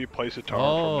whenever you place a turret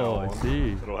from now on, I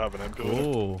see. It'll have an M2 in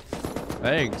it. Cool.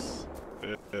 Thanks.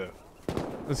 Yeah.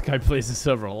 This guy plays the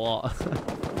server a lot.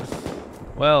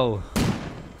 Well,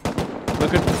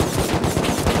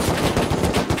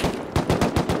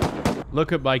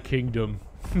 look at my kingdom.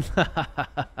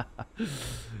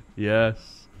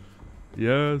 Yes.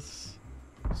 Yes.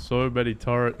 So many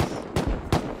turrets.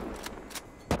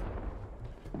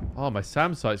 Oh, my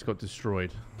SAM sites got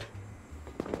destroyed.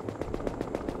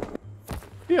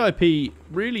 VIP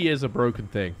really is a broken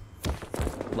thing.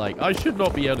 Like, I should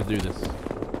not be able to do this.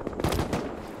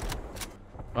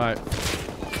 Alright.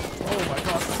 Oh my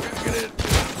god, I'm gonna get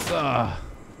in.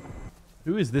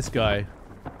 Who is this guy?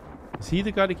 Is he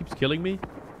the guy that keeps killing me?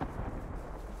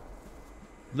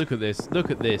 Look at this. Look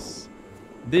at this.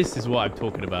 This is what I'm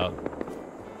talking about.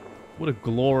 What a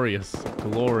glorious,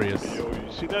 glorious... Yo,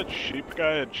 you see that sheep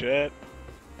guy in chat?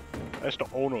 That's the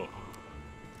owner.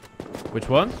 Which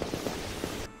one?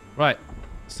 Right.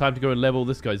 It's time to go and level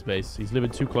this guy's base. He's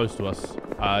living too close to us.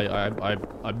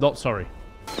 I'm not sorry.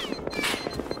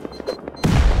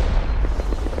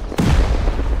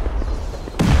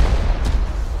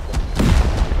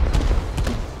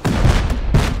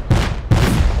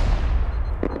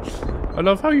 I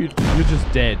love how you're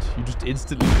just dead. You just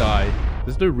instantly die.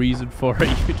 There's no reason for it.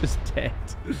 You're just dead.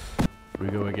 Here we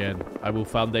go again. I will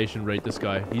foundation rate this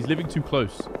guy. He's living too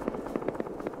close.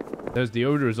 There's the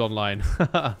owner is online.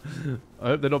 I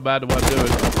hope they're not mad at what I'm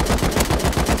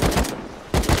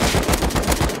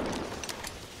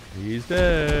doing. He's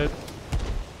dead.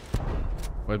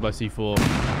 Where's my C4?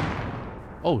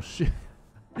 Oh shit.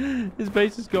 His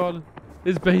base is gone.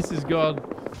 His base is gone.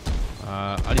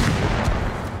 I need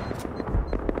to...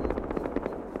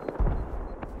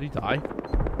 Did he die?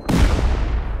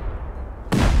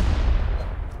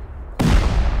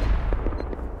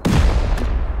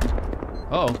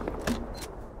 Uh oh.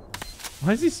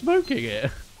 Why is he smoking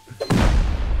it?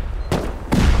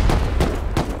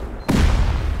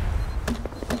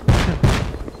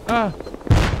 Ah.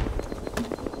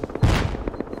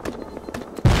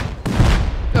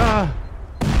 Ah.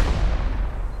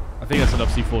 I think that's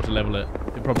enough C4 to level it.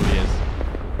 It probably is.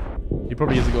 He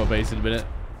probably hasn't got a base in a minute.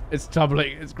 It's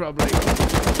tumbling. It's crumbling.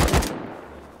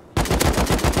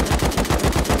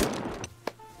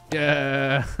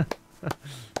 Yeah.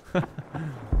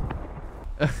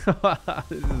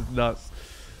 This is nuts.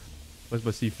 Where's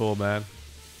my C4, man?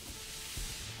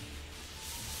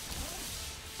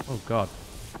 Oh, God.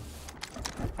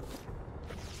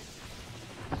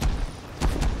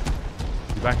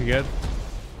 Back again.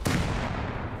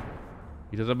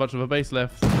 He doesn't have much of a base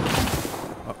left.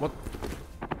 What?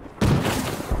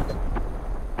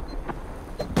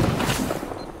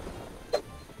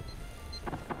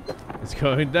 It's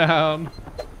going down.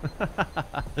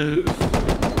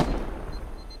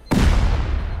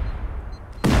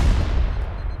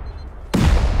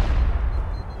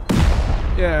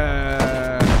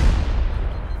 Yeah.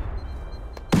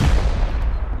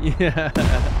 Yeah.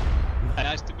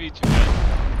 Nice to meet you, man.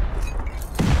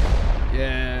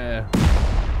 Yeah.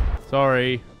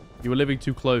 Sorry. You were living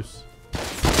too close.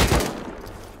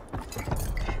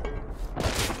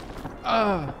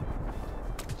 Ah.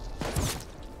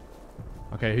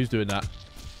 Okay, who's doing that?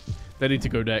 They need to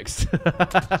go next.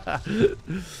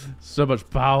 So much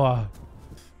power.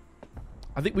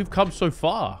 I think we've come so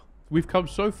far. We've come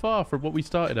so far from what we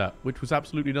started at, which was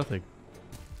absolutely nothing.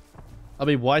 I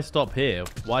mean, why stop here?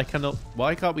 Why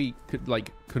can't we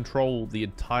like control the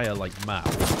entire like map?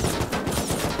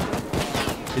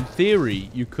 In theory,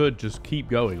 you could just keep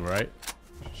going, right?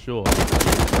 Sure.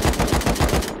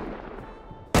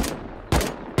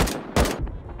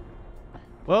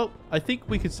 Well, I think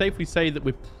we could safely say that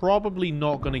we're probably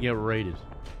not going to get raided.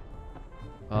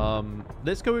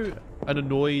 Let's go and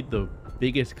annoy the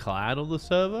biggest clan on the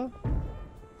server.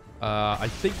 I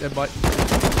think there might...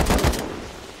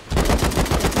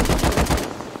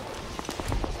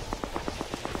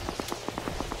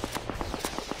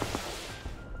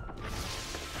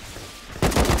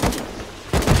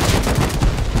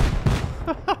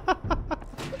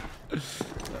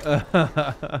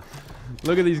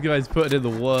 Look at these guys putting in the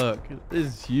work. This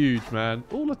is huge, man.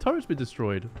 Oh, the turret's been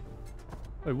destroyed.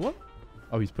 Wait, what?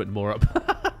 Oh, he's putting more up.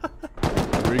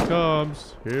 Here he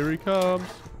comes. Here he comes.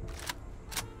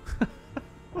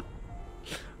 What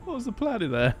was the plan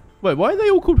in there? Wait, why are they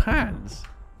all called hands?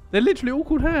 They're literally all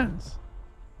called hands.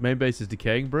 Main base is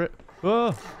decaying, Brit.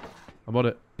 Oh, I'm on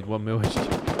it. 1 mil.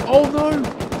 Oh, no.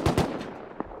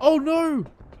 Oh, no.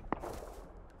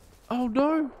 Oh,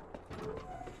 no.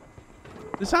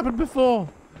 This happened before.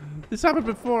 This happened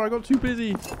before. I got too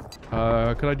busy.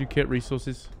 Can I do kit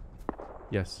resources?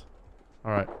 Yes.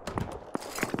 All right.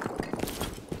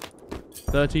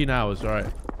 13 hours. All right.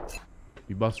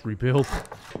 We must rebuild.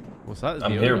 What's that?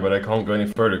 I'm here, but I can't go any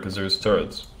further because there's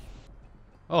turrets.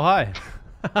 Oh, hi.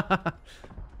 How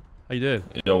you doing?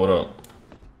 Yo, what up?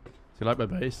 Do you like my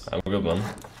base? I'm good, man.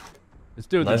 It's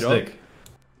doing nice the job. Stick.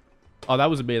 Oh, that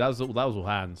wasn't me. That was all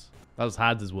hands. That was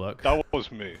Hans' work. That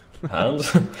was me.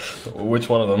 Hands? Which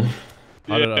one of them?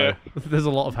 I don't know. There's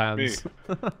a lot of hands.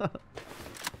 Me.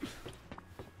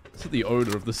 This is the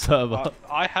owner of the server.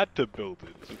 I had to build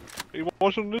it. He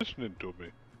wasn't listening to me.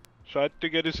 So I had to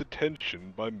get his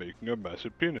attention by making a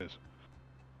massive penis.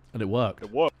 And it worked.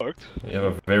 It worked. You have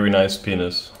a very nice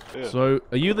penis. Yeah. So,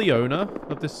 are you the owner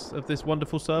of this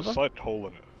wonderful server? Slight hole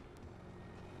in it.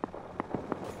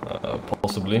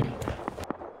 Possibly.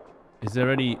 Is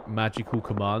there any magical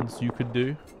commands you can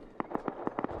do?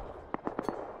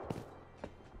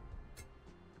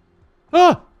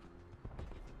 Ah!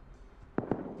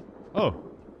 Oh.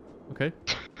 Okay.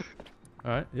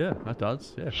 Alright, yeah, that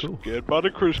does. Yeah, cool. Scared by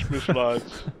the Christmas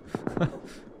lights.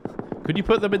 Could you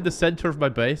put them in the center of my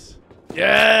base?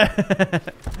 Yeah!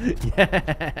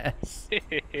 Yes!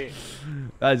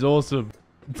 That is awesome.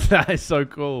 That is so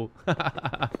cool.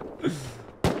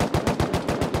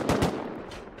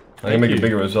 I can make it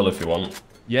bigger as well if you want.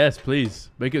 Yes, please.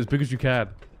 Make it as big as you can.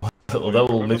 Well, that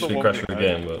will literally crash the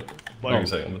game, but Like, wait a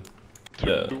second.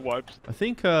 Yeah. Two wipes.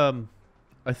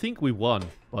 I think we won,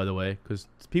 by the way, because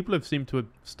people have seemed to have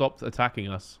stopped attacking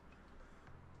us.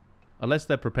 Unless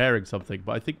they're preparing something,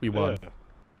 but I think we won.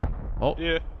 Yeah. Oh.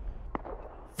 Yeah.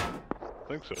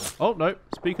 Think so. Oh, no.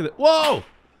 Speak of it. Whoa!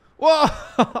 Whoa!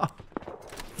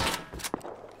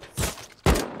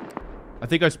 I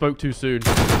think I spoke too soon.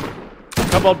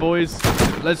 Come on, boys.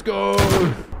 Let's go!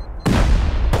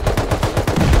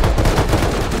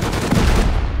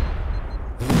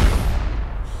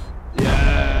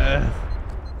 Yeah!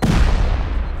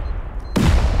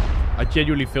 I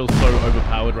genuinely feel so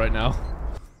overpowered right now.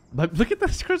 Like, look at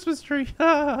this Christmas tree!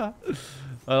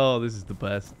 Oh, this is the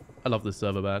best. I love this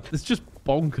server, man. It's just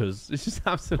bonkers. It's just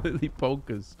absolutely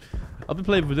bonkers. I've been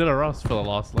playing Vanilla Rust for the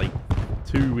last, like,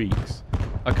 2 weeks.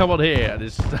 I come on here and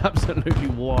it's just absolutely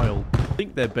wild. I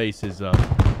think their base is, I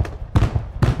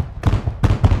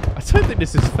don't think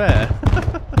this is fair.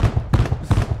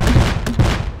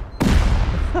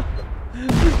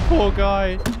 This poor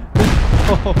guy. This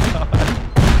poor guy.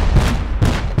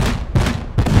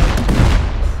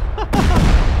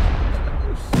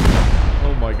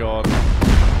 Oh my god.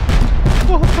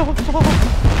 What the fuck?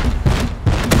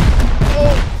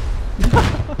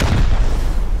 Oh!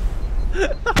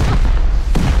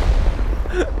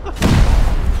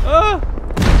 Ah!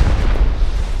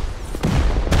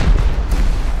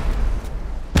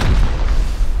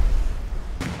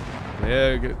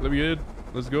 Yeah, let me in.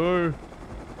 Let's go.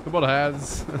 Come on,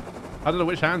 hands. I don't know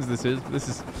which hands this is. This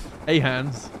is a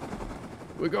hands.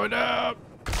 We're going down.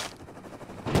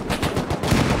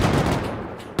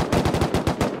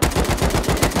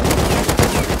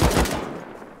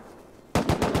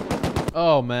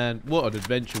 Oh man, what an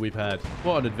adventure we've had.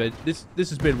 What an adventure. This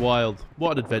has been wild.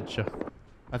 What an adventure.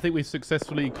 I think we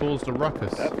successfully caused a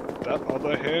ruckus. That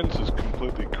other hands is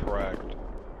completely cracked.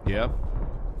 Yeah.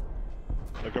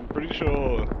 Like, I'm pretty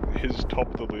sure his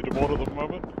top the leaderboard at the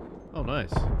moment. Oh,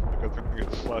 nice. Like, I think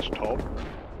it's slash top.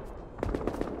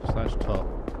 Slash top.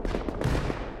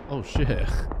 Oh shit.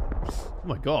 Oh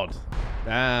my god.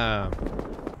 Damn.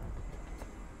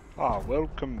 Ah,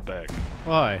 welcome back.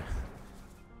 Hi.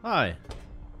 Hi.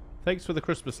 Thanks for the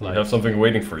Christmas We lights. have something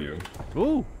waiting for you.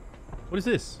 Ooh. What is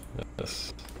this?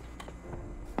 Yes.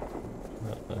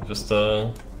 Just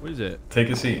What is it? take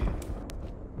a seat.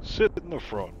 Sit in the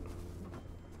front.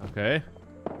 Okay.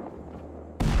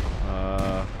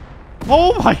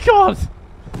 Oh my god!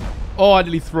 Oh, I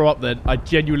nearly threw up then. I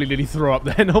genuinely nearly threw up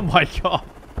then. Oh my god.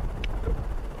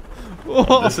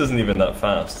 Oh, This isn't even that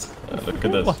fast. Look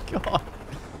at this. Oh my god.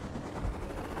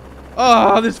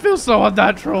 Oh, this feels so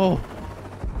unnatural.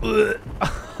 Ugh.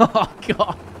 Oh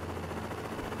god.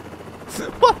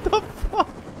 What the fuck?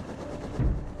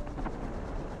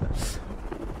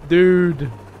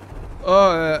 Dude.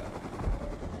 Oh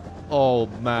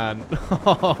man.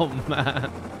 Oh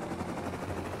man.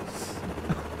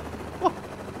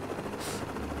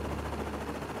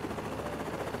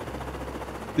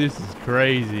 This is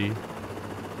crazy.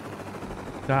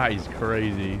 That is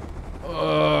crazy.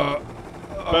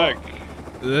 Back.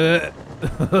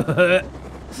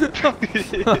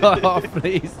 Oh,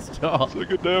 please stop. It's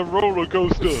like a damn roller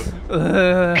coaster.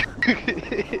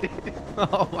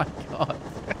 Oh my god.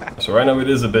 So right now it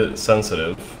is a bit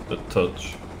sensitive, the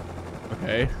touch,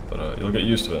 Okay. but you'll get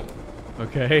used to it.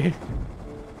 Okay.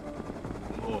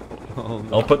 Oh no.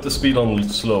 I'll put the speed on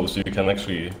slow so you can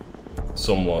actually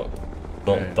somewhat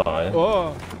not Okay. die.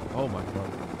 Oh. Oh my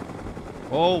god.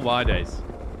 Oh my days.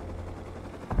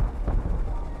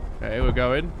 Okay, we're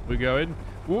going. We're going.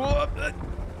 Whoa.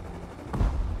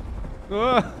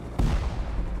 Ah.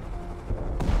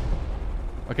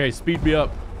 Okay, speed me up.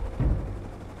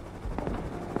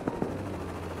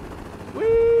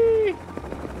 Whee!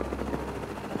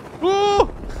 Whoa!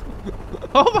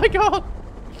 Oh my god!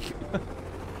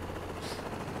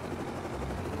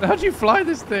 How'd you fly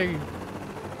this thing?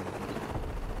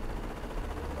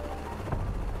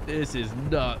 This is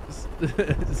nuts.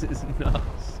 This is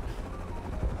nuts.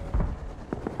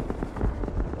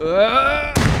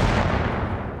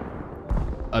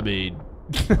 I mean,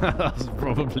 that was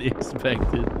probably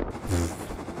expected.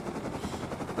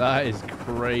 That is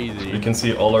crazy. You can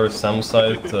see all our SAM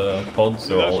site pods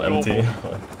are all That's empty.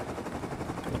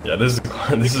 Yeah, this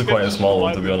is quite a small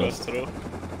one, to be honest.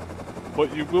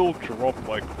 But you will drop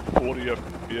like 40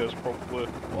 FPS probably.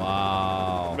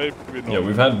 Wow. Maybe not. Yeah,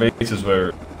 we've had bases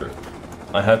where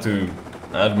I had to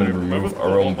admin remove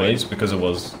our own base because it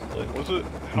was like Was it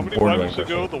how many borderline times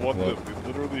ago? crashing. The one What? that we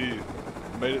literally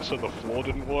made it so the floor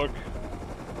didn't work.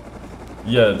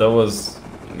 Yeah, that was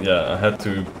I had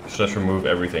to just remove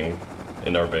everything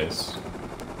in our base.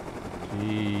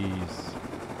 Jeez.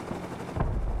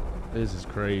 This is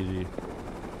crazy.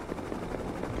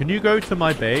 Can you go to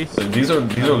my base So these are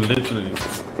literally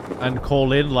and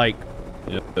call in like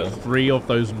yeah. 3 of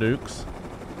those nukes?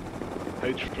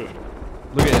 H50.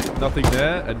 Look at it, nothing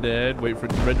there, and then wait for it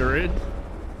to render in.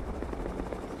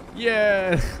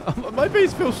 Yeah, my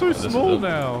base feels so this is small it.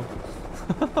 now.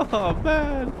 Oh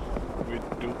man. We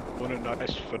do want a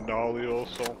nice finale or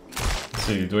something. Let's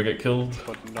see, do I get killed?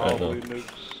 Finale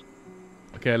nukes.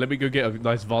 Okay, let me go get a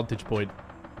nice vantage point.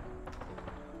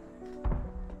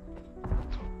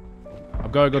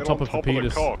 I'm going on Get top on of the top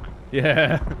penis. cock.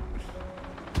 Yeah.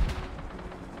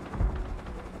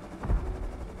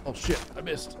 Oh shit, I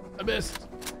missed. I missed.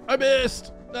 I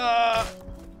missed. Ah.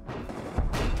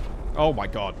 Oh my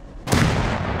god.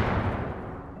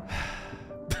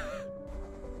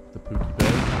 The Pookie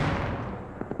Bear.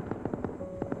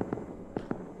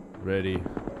 Ready.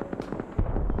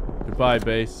 Goodbye,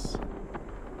 base.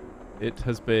 It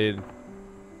has been...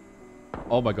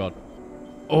 Oh my god.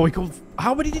 Oh, he called...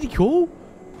 How many did he call?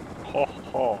 Ho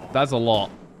ho. That's a lot.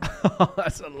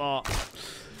 That's a lot.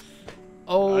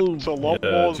 Oh, That's a lot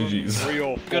Yeah, more than GG's. 3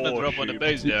 or 4 Gonna drop on the sheep.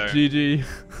 base there. GG.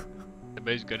 The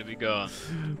base is gonna be gone.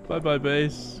 Bye bye,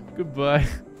 base. Goodbye.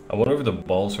 I wonder if the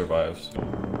ball survives.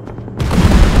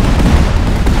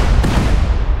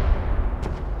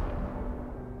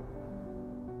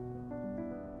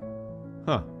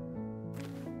 Huh.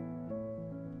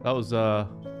 That was,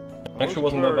 Actually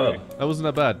wasn't that bad. that wasn't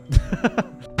that bad.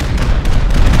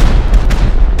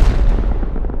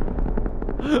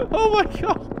 Oh my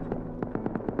god!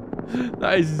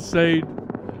 That is insane.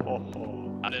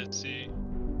 I didn't see.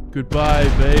 Goodbye,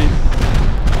 base.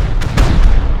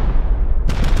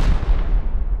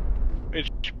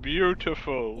 It's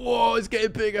beautiful. Whoa, it's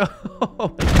getting bigger.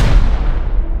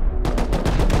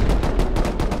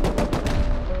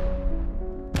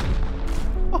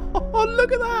 Oh,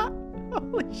 look at that!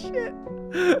 Holy shit!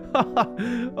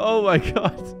 Oh my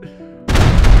god!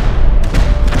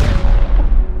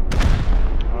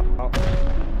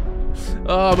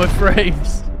 Oh, my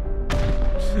frames!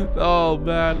 Oh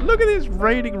man, look at this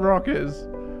raining rockets!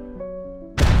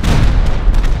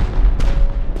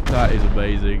 That is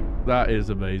amazing. That is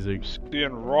amazing.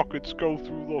 Seeing rockets go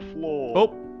through the floor.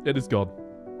 Oh, it is gone.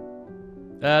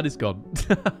 And it's gone.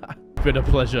 Been a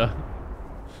pleasure.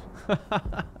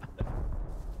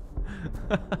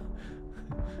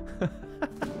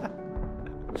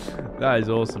 That is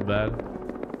awesome, man.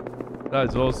 That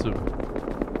is awesome.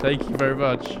 Thank you very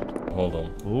much. Hold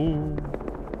on. Ooh.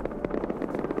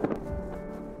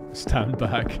 Stand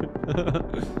back.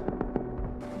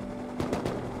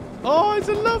 Oh, it's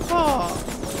a love heart.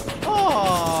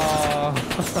 Oh.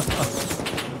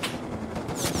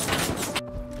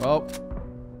 Well,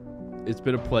 it's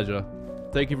been a pleasure.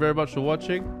 Thank you very much for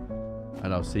watching,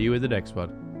 and I'll see you in the next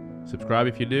one. Subscribe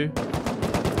if you're new.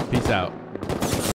 Peace out.